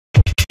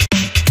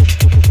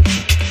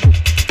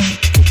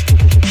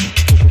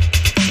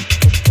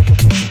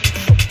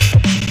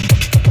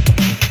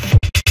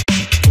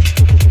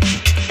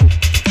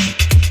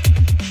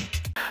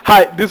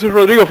Hi, this is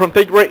Rodrigo from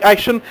Take Great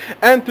Action,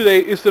 and today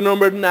is the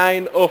number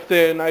 9 of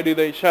the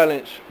 90-day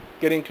challenge,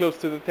 getting close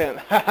to the 10.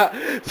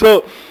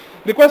 So,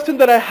 the question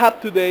that I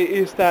have today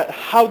is that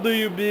how do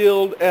you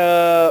build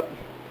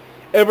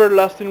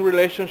everlasting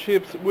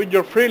relationships with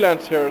your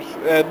freelancers?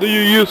 Do you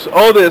use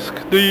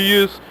Odesk? Do you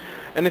use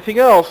anything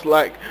else?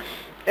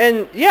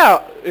 And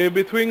yeah,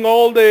 between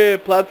all the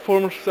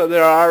platforms that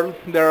there are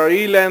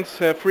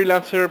Elance,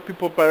 Freelancer,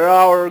 People Per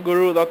Hour,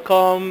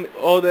 Guru.com,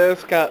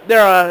 Odesk.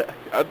 There are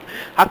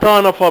a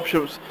ton of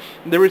options.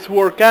 There is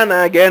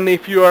Workana. Again,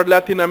 if you are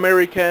Latin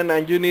American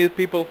and you need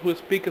people who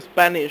speak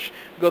Spanish,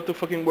 go to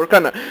fucking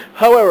Workana.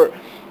 However,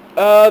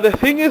 the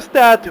thing is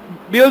that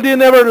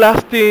building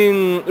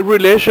everlasting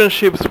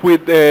relationships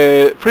with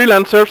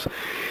freelancers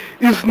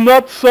is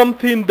not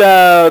something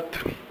that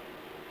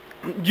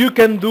you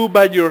can do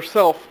by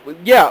yourself.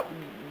 Yeah,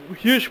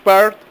 huge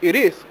part it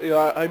is.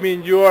 I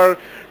mean, you are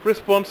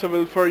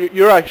responsible for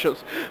your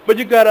actions, but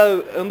you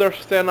gotta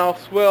understand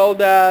as well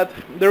that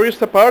there is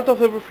a part of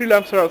the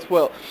freelancer as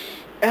well,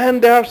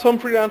 and there are some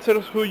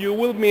freelancers who you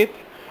will meet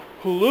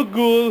who look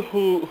good,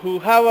 who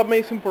have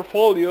amazing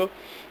portfolio,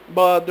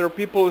 but their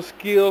people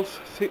skills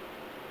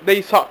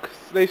they suck.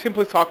 They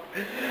simply suck.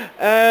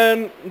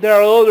 And there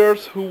are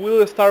others who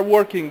will start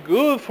working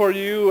good for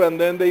you, and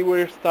then they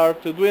will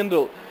start to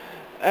dwindle.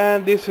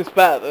 And this is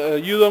bad.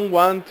 You don't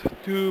want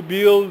to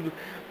build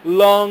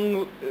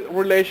long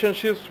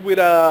relationships with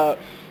a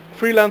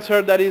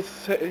freelancer that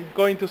is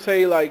going to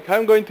say like,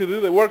 I'm going to do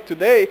the work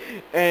today,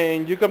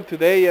 and you come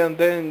today and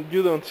then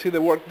you don't see the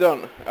work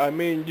done. I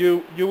mean,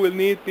 you will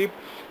need people.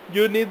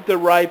 You need the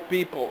right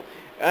people.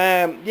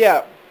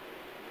 Yeah,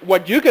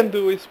 what you can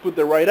do is put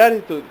the right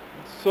attitude,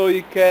 so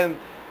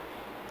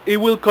it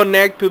will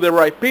connect to the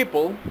right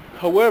people.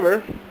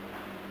 However,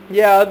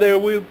 yeah, there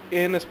will,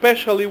 and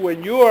especially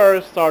when you are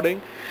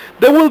starting,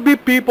 there will be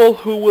people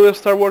who will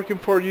start working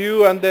for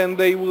you, and then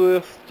they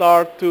will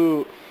start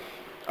to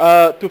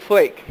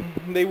flake.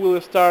 They will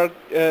start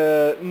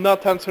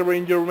not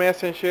answering your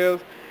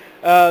messages,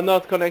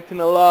 not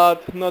connecting a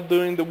lot, not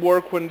doing the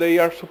work when they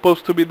are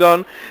supposed to be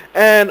done.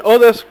 And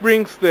others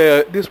brings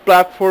this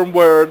platform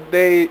where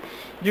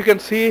you can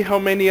see how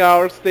many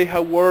hours they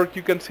have worked,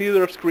 you can see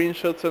their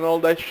screenshots and all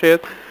that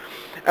shit.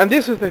 And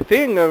this is the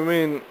thing. I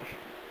mean,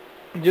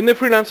 you need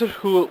freelancers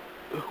who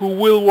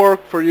will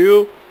work for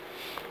you,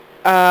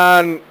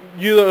 and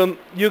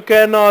you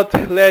cannot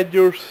let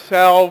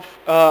yourself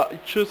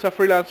choose a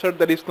freelancer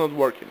that is not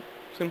working.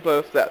 Simple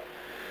as that.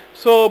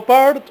 So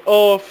part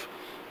of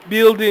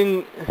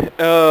building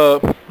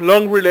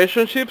long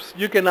relationships,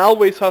 you can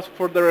always ask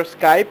for their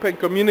Skype and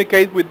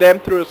communicate with them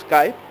through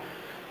Skype.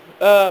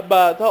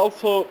 But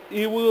also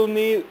you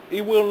need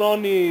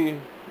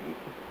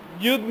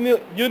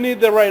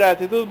the right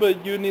attitude,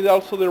 but you need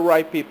also the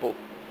right people.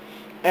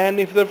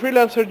 And if the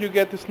freelancer you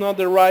get is not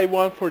the right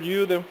one for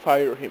you, then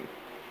fire him.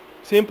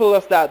 Simple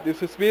as that.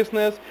 This is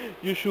business.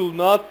 You should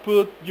not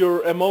put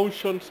your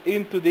emotions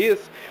into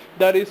this.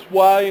 That is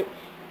why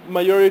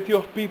majority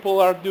of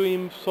people are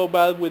doing so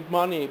bad with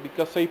money,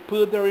 because they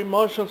put their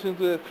emotions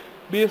into it.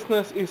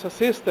 Business is a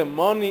system.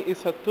 Money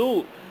is a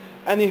tool.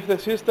 And if the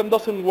system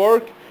doesn't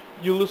work,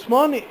 you lose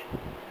money.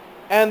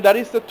 And that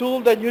is the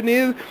tool that you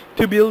need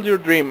to build your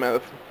dream.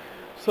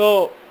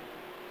 So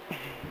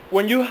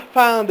when you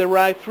find the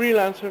right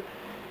freelancer,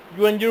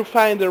 when you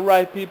find the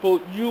right people,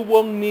 you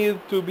won't need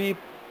to be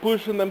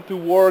pushing them to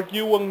work.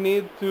 You won't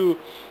need to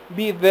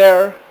be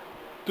there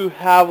to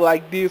have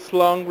like this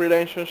long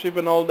relationship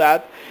and all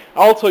that.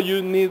 Also,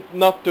 you need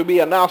not to be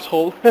an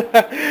asshole.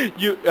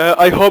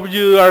 I hope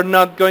you are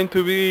not going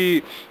to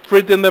be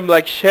treating them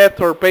like shit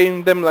or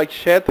paying them like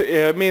shit.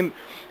 I mean,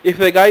 if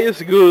the guy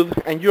is good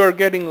and you are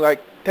getting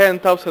like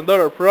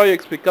 $10,000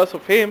 projects because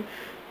of him,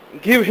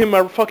 give him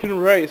a fucking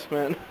raise,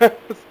 man.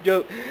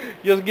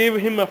 just give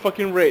him a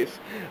fucking raise.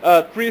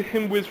 Treat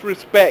him with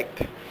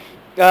respect.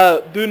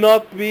 Do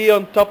not be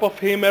on top of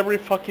him every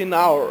fucking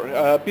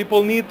hour.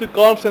 People need to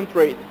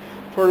concentrate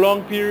for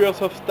long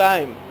periods of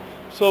time.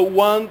 So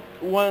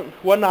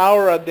one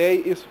hour a day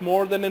is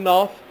more than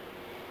enough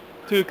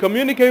to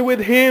communicate with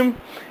him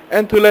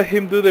and to let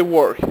him do the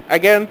work.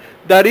 Again,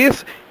 that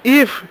is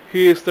if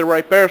he is the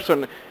right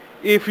person.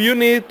 If you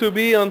need to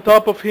be on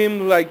top of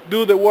him, like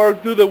do the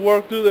work,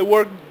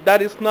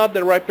 that is not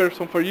the right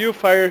person for you,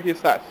 fire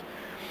his ass.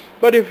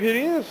 But if he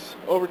is,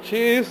 or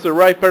she is the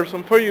right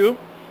person for you,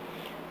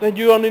 then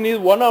you only need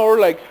 1 hour,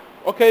 like,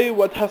 okay,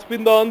 what has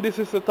been done, this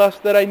is the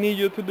task that I need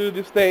you to do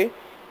this day,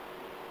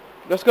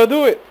 let's go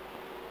do it.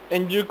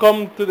 And you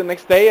come to the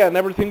next day and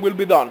everything will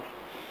be done.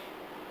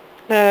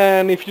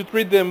 And if you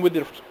treat them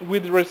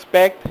with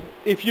respect,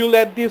 if you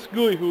let this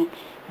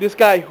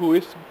guy who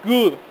is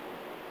good,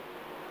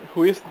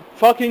 who is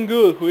fucking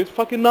good, who is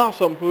fucking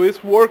awesome, who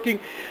is working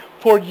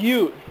for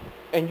you,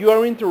 and you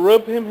are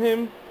interrupting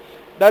him,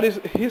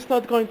 he's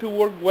not going to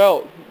work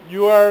well.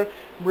 You are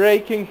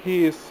breaking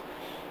his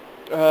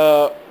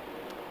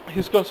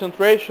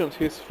concentration,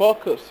 his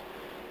focus.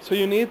 So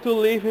you need to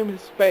leave him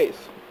his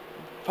space.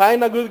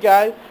 Find a good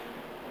guy,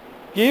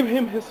 give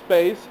him his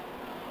space,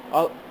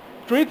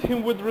 treat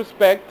him with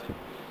respect,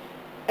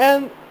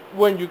 and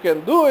when you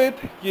can do it,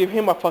 give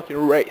him a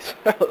fucking raise.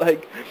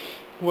 Like,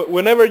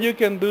 whenever you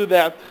can do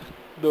that,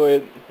 do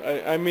it.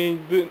 I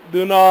mean,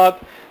 do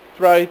not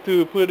try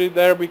to put it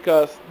there,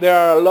 because there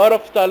are a lot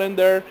of talent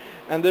there,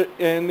 and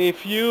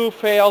if you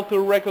fail to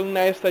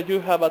recognize that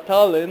you have a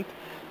talent,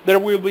 there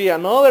will be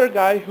another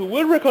guy who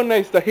will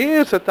recognize that he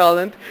is a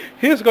talent.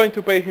 He's going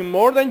to pay him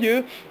more than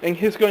you, and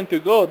he's going to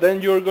go.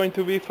 Then you're going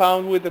to be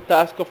found with the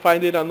task of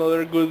finding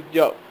another good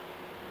job.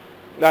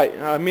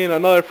 I mean,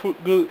 another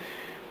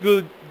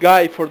good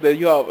guy for the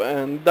job,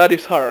 and that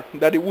is hard.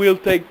 That it will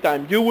take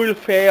time. You will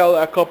fail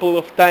a couple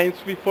of times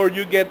before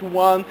you get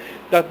one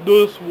that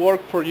does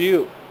work for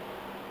you.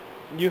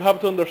 You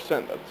have to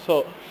understand that.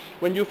 So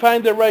when you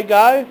find the right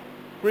guy,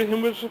 treat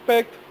him with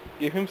respect,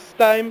 give him his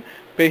time,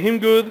 pay him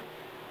good,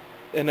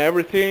 and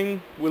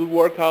everything will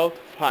work out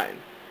fine.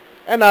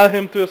 And add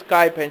him to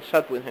Skype and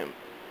chat with him.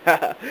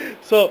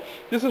 So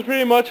this is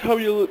pretty much how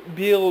you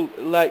build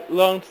like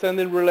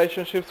long-standing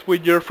relationships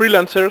with your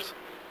freelancers.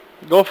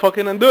 Go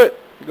fucking and do it.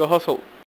 Go hustle.